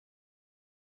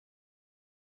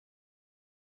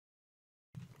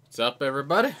What's up,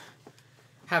 everybody?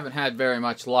 Haven't had very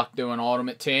much luck doing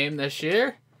Ultimate Team this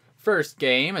year. First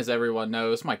game, as everyone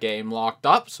knows, my game locked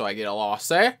up, so I get a loss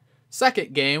there.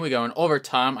 Second game, we go in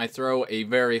overtime. I throw a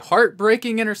very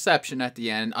heartbreaking interception at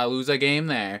the end. I lose a game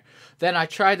there. Then I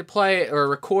tried to play or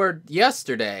record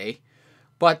yesterday,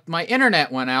 but my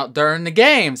internet went out during the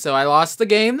game, so I lost the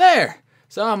game there.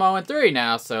 So I'm 0-3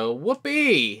 now, so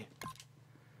whoopee.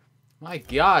 My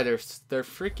God, they're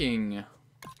freaking...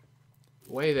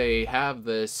 The way they have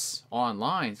this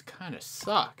online kind of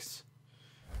sucks.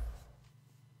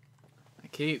 I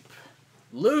keep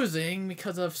losing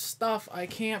because of stuff I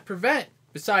can't prevent.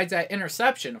 Besides that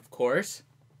interception, of course.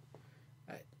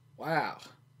 Wow.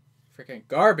 Freaking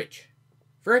garbage.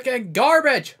 Freaking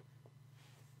garbage!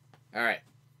 Alright.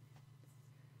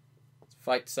 Let's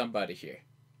fight somebody here.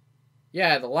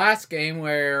 Yeah, the last game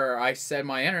where I said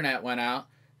my internet went out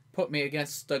put me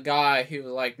against a guy who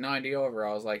was like 90 over.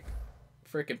 I was like...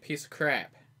 freaking piece of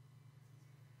crap.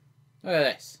 Look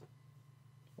at this.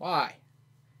 Why?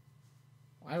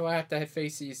 Why do I have to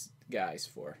face these guys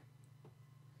for?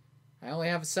 I only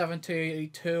have a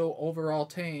 72 overall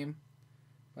team.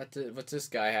 What's this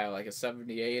guy have? Like a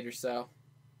 78 or so?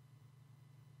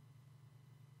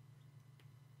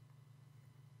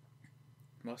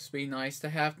 Must be nice to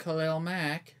have Khalil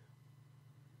Mack.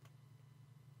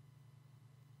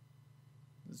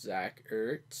 Zach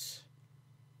Ertz.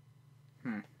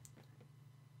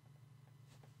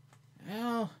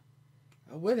 Well,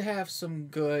 I would have some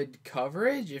good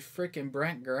coverage if frickin'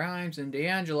 Brent Grimes and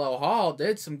D'Angelo Hall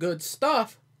did some good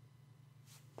stuff.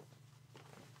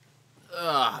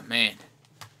 Oh, man.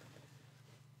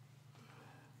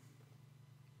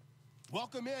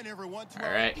 Welcome in, everyone.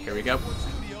 All right, here we go.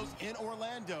 Studios in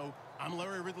Orlando. I'm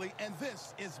Larry Ridley, and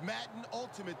this is Madden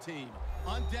Ultimate Team.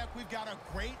 On deck, we've got a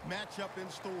great matchup in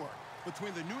store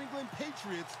between the New England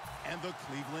Patriots and the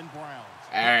Cleveland Browns.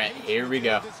 All right, here we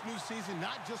go. This new season,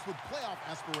 not just with playoff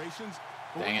aspirations,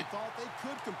 but Dang we it. thought they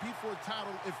could compete for a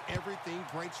title if everything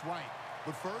breaks right.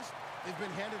 But first, they've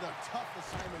been handed a tough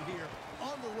assignment here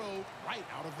on the road, right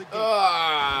out of the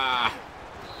gate.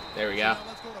 There we So go. now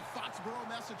let's go to Foxborough,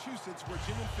 Massachusetts, where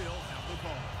Jim and Phil have the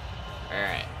ball. All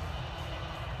right.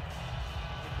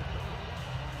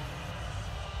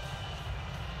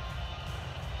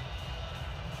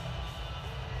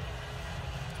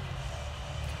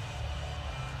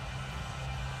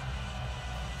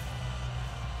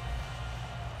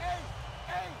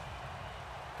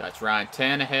 That's Ryan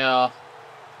Tannehill.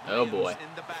 Oh boy.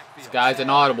 This guy's an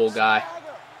audible guy.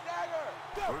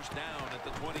 First down at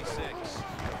the 26. They've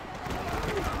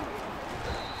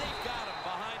got him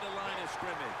behind the line of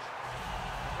scrimmage.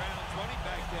 Brown's running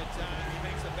back that time, he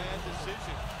makes a bad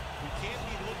decision. You can't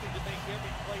be looking to make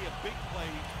every play a big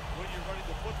play when you're running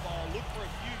the football. Look for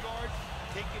a few yards,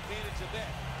 take advantage of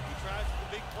that. He tries for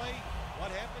the big play.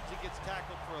 What happens? He gets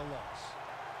tackled for a loss.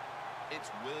 It's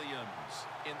Williams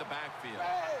in the backfield.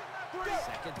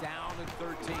 Second down and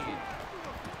 13.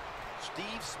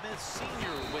 Steve Smith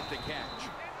Sr. with the catch.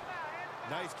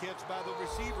 Nice catch by the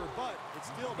receiver, but it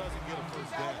still doesn't get a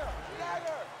first down.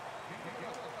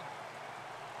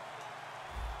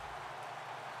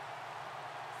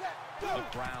 The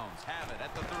Browns have it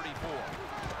at the 34.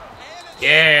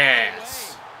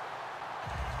 Yes.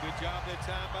 Good job that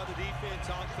time by the defense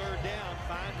on third down.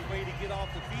 Find a way to get off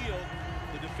the field.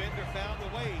 The defender found the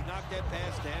way, knocked that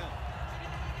pass down.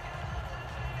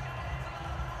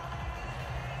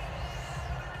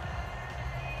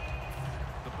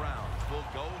 The Browns will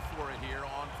go for it here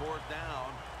on fourth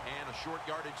down and a short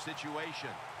yardage situation.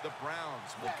 The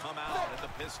Browns will come out at the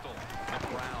pistol. The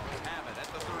Browns have it at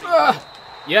the 30.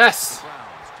 Yes. The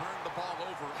Browns turn the ball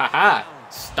over. Haha.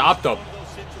 Stopped them.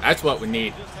 That's what we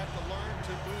need. You just have to learn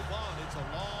to move on. It's a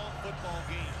long football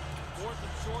game. Fourth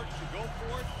and short, you go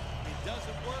for it. It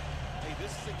doesn't work. Hey,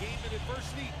 this is a game of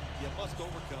adversity you must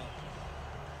overcome.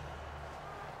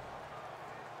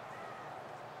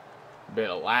 Bit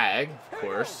of lag, of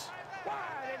course.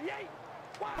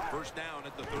 First down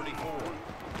at the 34.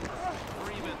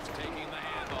 Freeman's taking the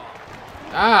handoff.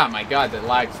 Ah, my God, the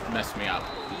lag messed me up.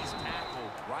 He's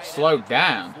tackled right Slowed at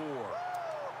down. 34.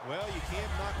 Well, you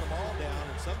can't knock the ball down,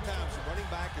 and sometimes the running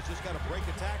back has just got to break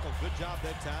a tackle. Good job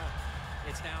that time.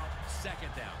 It's now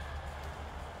second down.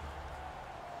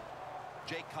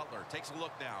 Jay Cutler takes a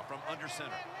look now from under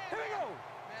center. Here we go.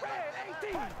 Red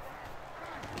 18.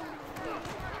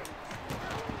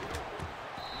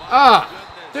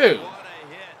 Dude.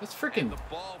 That's freaking...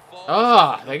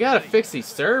 they gotta fix these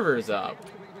servers up.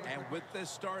 And with this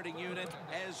starting unit,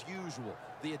 as usual,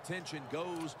 the attention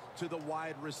goes to the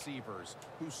wide receivers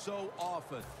who so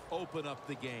often open up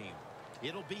the game.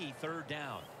 It'll be third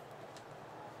down.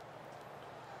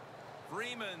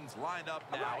 Freeman's lined up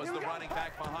now as the running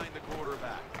back behind the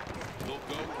quarterback. He'll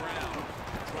go ground.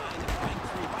 Trying to break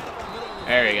through right up the middle.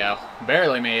 There you go.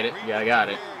 Barely made it. Yeah, I got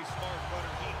it. Very smart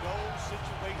runner. He knows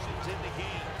situations in the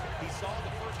game. He saw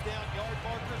the first down yard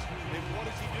markers, and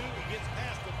what does he do? He gets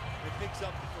past them and picks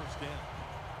up the first down.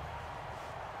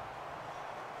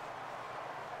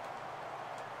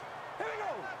 Here we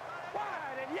go.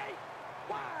 Wide and yank.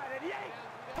 Wide and yank.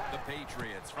 The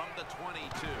Patriots from the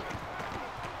 22.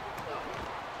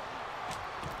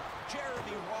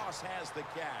 Jeremy Ross has the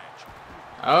catch.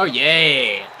 Oh,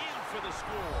 yeah. In for the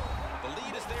score. The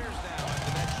lead is theirs now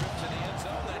after that trip to the end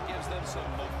zone. That gives them some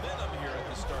momentum here at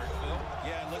the start, Phil.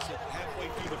 Yeah, listen, halfway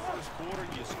through the first quarter,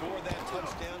 you score that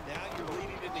touchdown. Now you're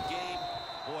leading in the game.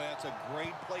 Boy, that's a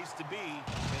great place to be.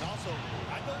 And also,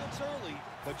 I know it's early,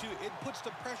 but it puts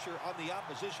the pressure on the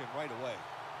opposition right away.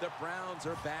 The Browns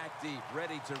are back deep,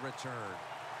 ready to return.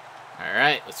 All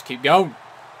right, let's keep going.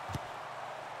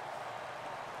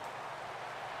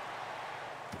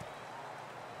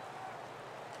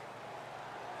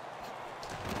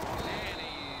 And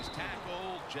he's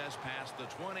tackled just past the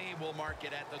 20. We'll mark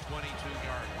it at the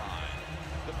 22-yard line.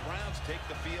 The Browns take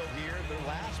the field here. Their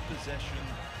last possession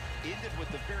ended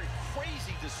with a very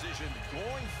crazy decision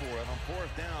going for it on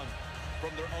fourth down from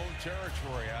their own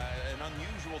territory. An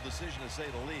unusual decision to say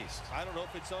the least. I don't know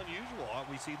if it's unusual.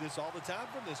 We see this all the time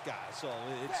from this guy. So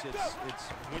it's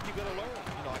when you're going to learn.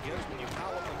 You know, I guess when you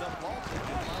pile up enough losses,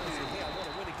 you finally say, hey, I want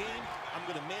to win a game. I'm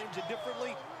going to manage it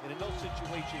differently. And in those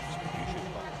situations, you should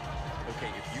run.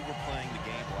 Okay, if you were playing the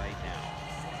game right now,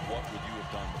 what would you have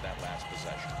done with that last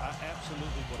possession? I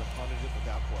absolutely would have punted it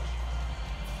without question.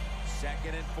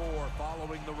 2nd and 4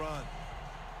 following the run.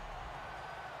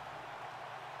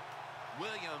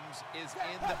 Williams is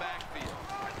in the backfield.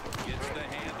 Gets the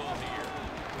handle here.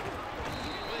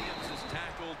 Williams is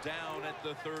tackled down at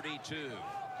the 32.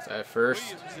 Is that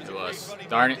first? It was.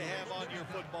 Darn it. To have on your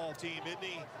football team, isn't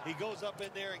he? He goes up in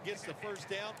there and gets the first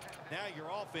down. Now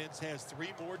your offense has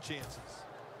 3 more chances.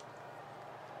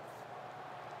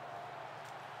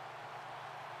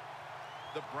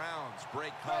 The Browns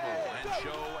break huddle and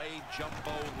show a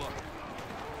jumbo look.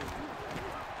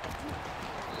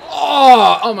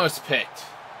 Oh, almost picked.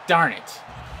 Darn it.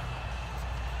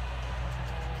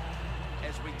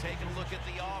 As we take a look at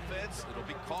the offense, it'll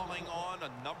be calling on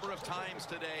a number of times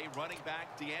today, running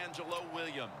back D'Angelo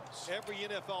Williams. Every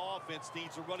NFL offense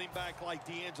needs a running back like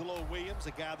D'Angelo Williams,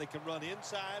 a guy that can run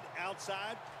inside,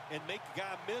 outside, and make the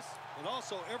guy miss. And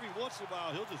also, every once in a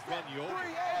while, he'll just run you over.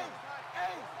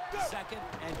 2nd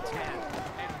and 10.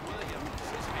 And Williams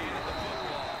is handed the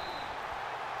football.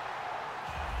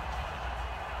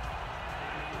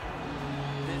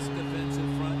 This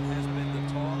defensive front has been the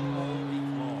talk all week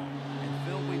long. And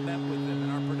Phil, we met with them in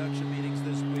our production meetings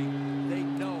this week. They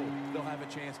know they'll have a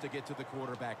chance to get to the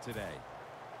quarterback today.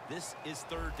 This is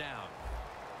 3rd down.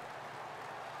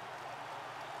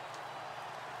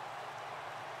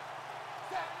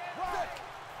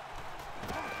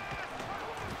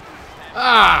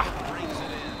 Ah!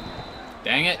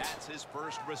 Dang it. That's his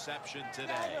first reception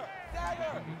today.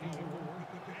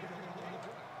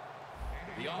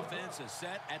 The offense is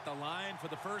set at the line for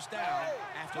the first down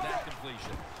after that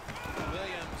completion.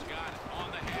 Williams got it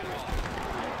on the handoff.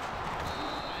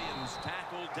 Williams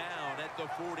tackled down at the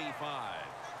 45.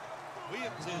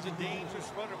 Williams is a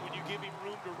dangerous runner when you give him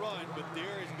room to run, but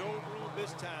there is no room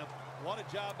this time. What a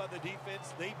job by the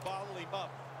defense. They bottle him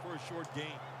up for a short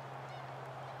game.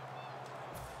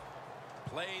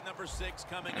 Play number 6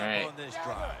 coming up on this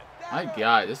drive. My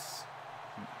God, this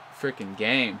freaking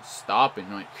game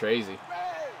stopping like crazy.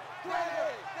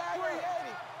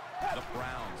 The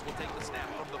Browns will take the snap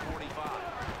from the 45.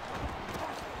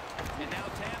 And now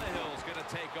Tannehill's going to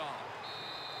take off.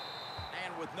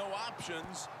 And with no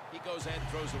options, he goes ahead and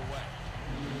throws it away.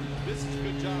 This is a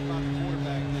good job by the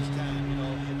quarterback this time. You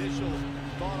know, initial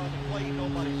thought on the play,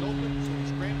 nobody's open, so he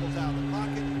scrambles out of the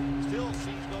pocket, still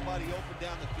sees nobody open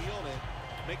down the field, and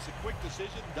makes a quick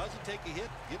decision, doesn't take a hit,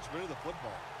 gets rid of the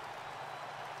football.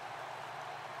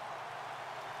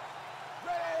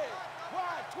 Ready,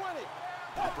 wide, 20.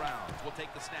 The Browns will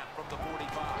take the snap from the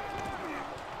 45.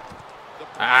 The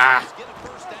Browns get a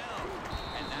first down,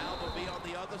 and now they'll be on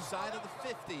the other side of the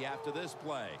 50 after this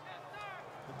play.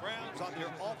 The Browns on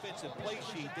their offensive play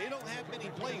sheet, they don't have many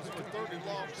plays for 3rd and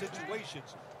long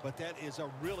situations, but that is a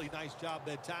really nice job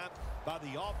that time by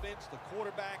the offense, the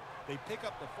quarterback. They pick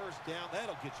up the first down.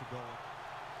 That'll get you going.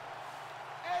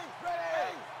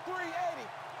 Ready, 380.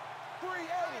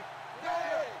 380.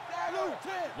 Blue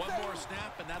 10. One more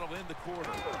snap, and that'll end the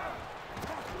quarter.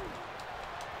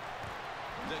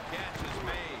 The catch is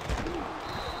made for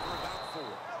about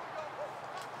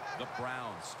 4. The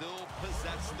Browns still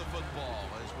possess the football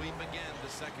as we begin the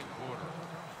second quarter.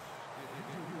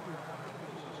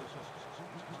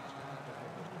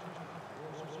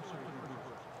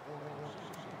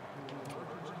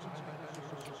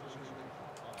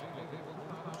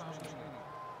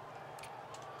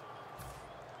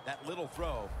 That little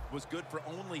throw was good for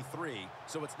only 3,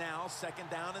 so it's now 2nd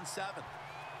down and 7.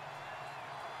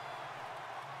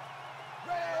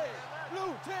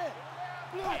 Blue 10.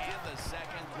 And the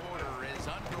second quarter is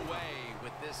underway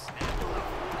with this snap.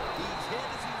 He's hit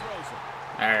as he throws it.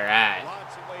 All right.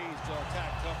 Lots of ways to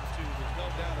attack cover 2. There's no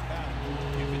doubt about it.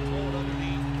 You can throw it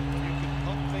underneath. You can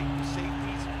pump fake the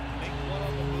safeties, make one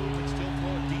on the move, and still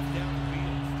throw it deep down the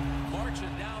field.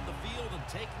 Marching down the field and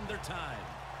taking their time.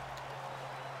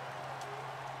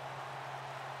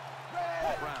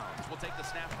 The Browns will take the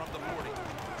snap from the 40.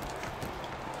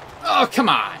 Oh, come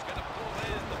on. He's gonna pull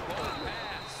in the ball pass.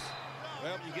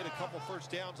 Well, you get a couple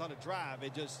first downs on a drive.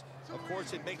 It just, of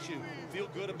course, it makes you feel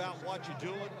good about what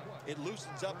you're doing. It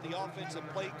loosens up the offensive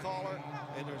play caller,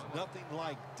 and there's nothing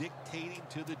like dictating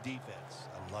to the defense.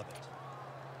 I love it.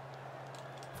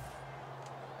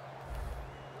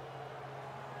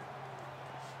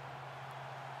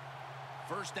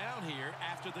 First down here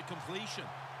after the completion.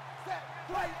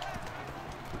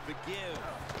 The give.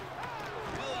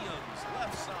 Williams,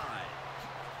 left side.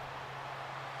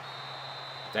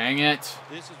 Dang it.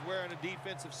 This is where on the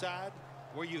defensive side,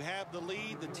 where you have the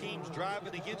lead, the team's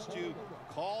driving against you,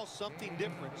 call something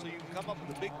different so you can come up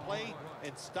with a big play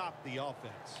and stop the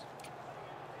offense.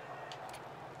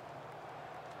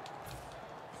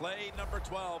 Play number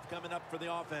 12 coming up for the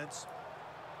offense.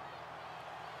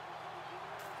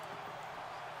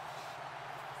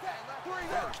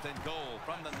 First and goal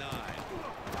from the 9.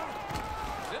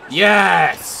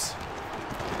 Yes.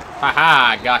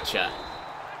 Haha, gotcha.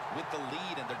 With the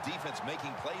lead and their defense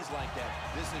making plays like that,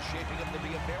 this is shaping up to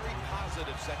be a very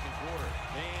positive second quarter.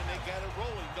 Man, they got it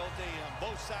rolling, don't they, on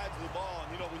both sides of the ball.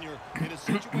 And, you know, when you're in a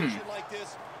situation like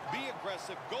this, be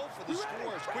aggressive, go for the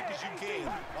score as quick as you can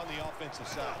on the offensive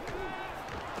side.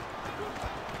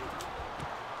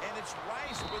 And it's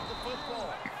Rice with the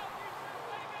football.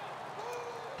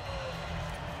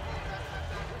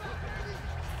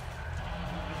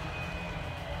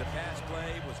 The pass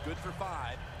play was good for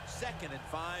 5. 2nd and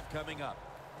 5 coming up.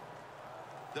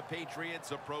 The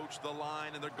Patriots approach the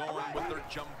line, and they're going with their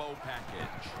jumbo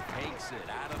package. Takes it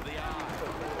out of the eye.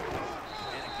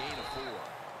 And a gain of 4.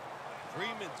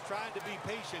 Freeman's trying to be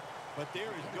patient, but there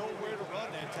is nowhere to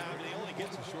run that time, and he only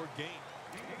gets a short gain.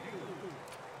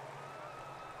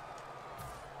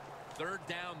 3rd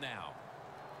down now.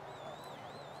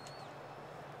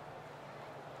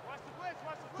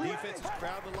 Defense is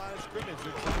crowding the line of scrimmage.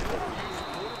 They're trying to overuse the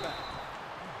quarterback.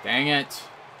 Dang it.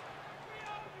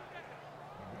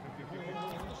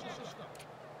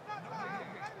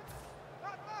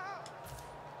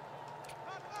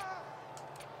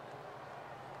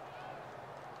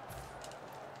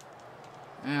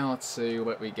 Now let's see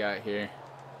what we got here.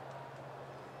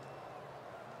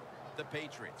 The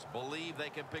Patriots believe they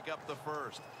can pick up the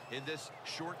first in this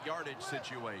short yardage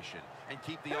situation and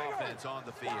keep the offense on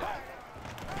the field.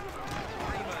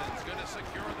 Freeman's going to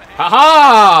secure the hand.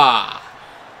 Ha-ha!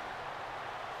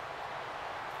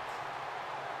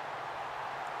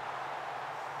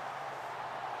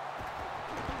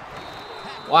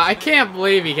 Well, I can't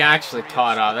believe he actually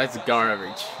caught off. That's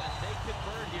garbage. They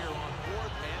convert here on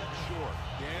 4th and short.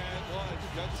 Yeah, it was.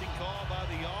 Gutsy call by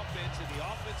the offense and the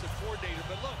offensive coordinator.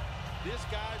 But look, this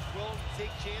guy's willing to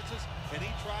take chances, and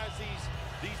he tries these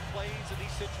plays and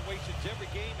these situations every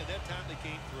game, and that time they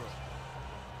came through.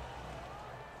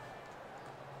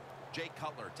 Jay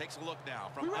Cutler takes a look now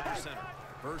from under center.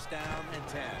 First down and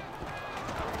 10.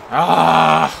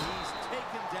 Ah! He's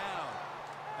taken down.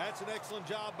 That's an excellent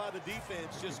job by the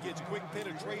defense. Just gets quick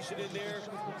penetration in there,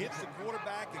 hits the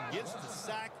quarterback, and gets the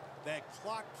sack. That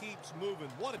clock keeps moving.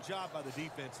 What a job by the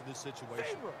defense in this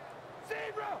situation.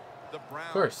 The Browns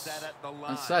Of course. set at the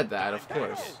line. I said that, of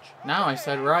course. Now I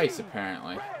said Rice,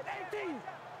 apparently.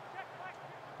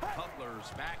 Cutler's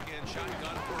back in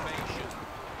shotgun formation.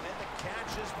 And the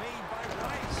catch is made by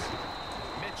Rice.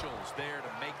 Mitchell's there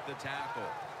to make the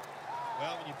tackle.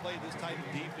 Well, when you play this type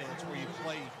of defense where you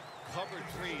play cover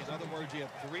 3, in other words, you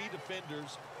have 3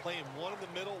 defenders playing one in the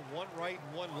middle, one right,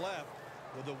 and one left.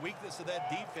 Well, the weakness of that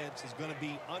defense is going to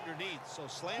be underneath. So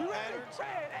slant patterns,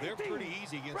 they're pretty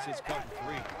easy against this cover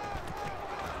 3.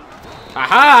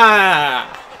 Ha-ha!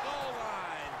 The goal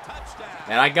line, touchdown.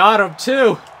 And I got him,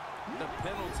 too. The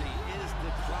penalty is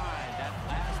declined. That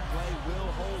last play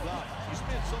will hold up. You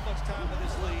spend so much time in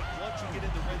this league, once you get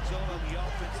in the red zone on the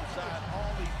offensive side,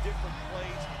 all these different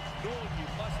plays, knowing you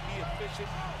must be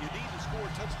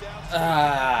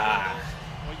Ah.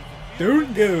 Well, you can feel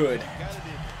Doing good. got it in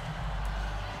there.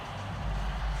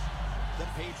 The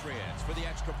Patriots for the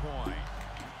extra point.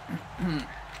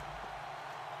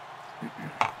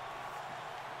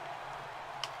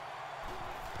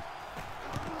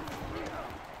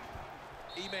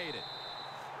 He made it.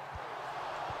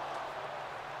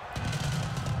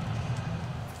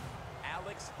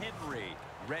 Alex Henry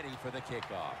ready for the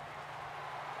kickoff.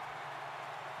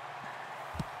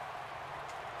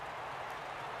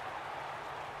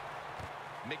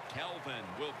 McKelvin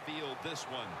will field this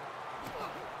one.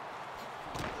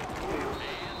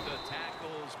 And the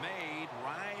tackle's made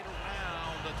right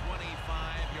around the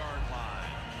 25-yard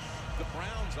line. The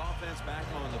Browns offense back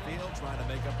on the field trying to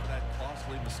make up for that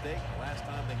costly mistake. The last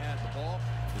time they had the ball,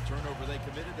 the turnover they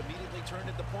committed immediately turned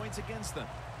into points against them.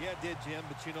 Yeah, it did, Jim,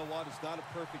 but you know what? It's not a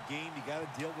perfect game. You got to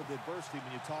deal with adversity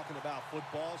when you're talking about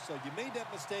football. So you made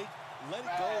that mistake. Let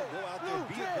it go. Go out there,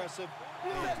 be aggressive,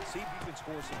 and see if you can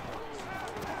score some points.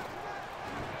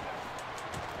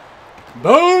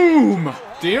 Boom!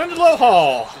 D'Angelo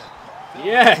Hall.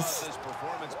 Yes. This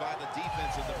performance by the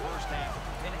defense in the first half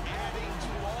and adding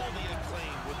to all the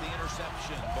acclaim with the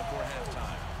interception before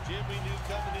halftime. Jim, we knew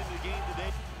coming into the game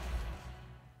today.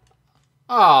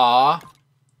 Aw.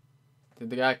 Did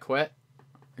the guy quit?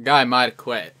 The guy might have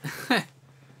quit.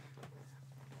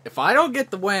 If I don't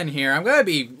get the win here, I'm going to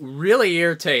be really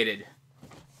irritated.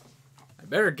 I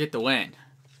better get the win.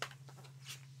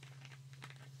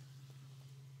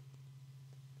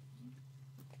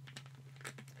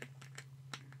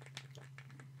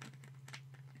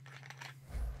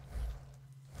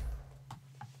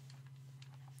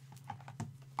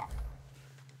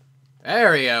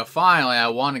 There we go. Finally, I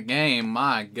won a game.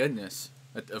 My goodness.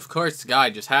 Of course, the guy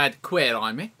just had to quit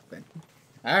on me. But,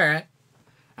 alright.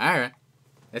 Alright.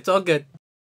 It's all good.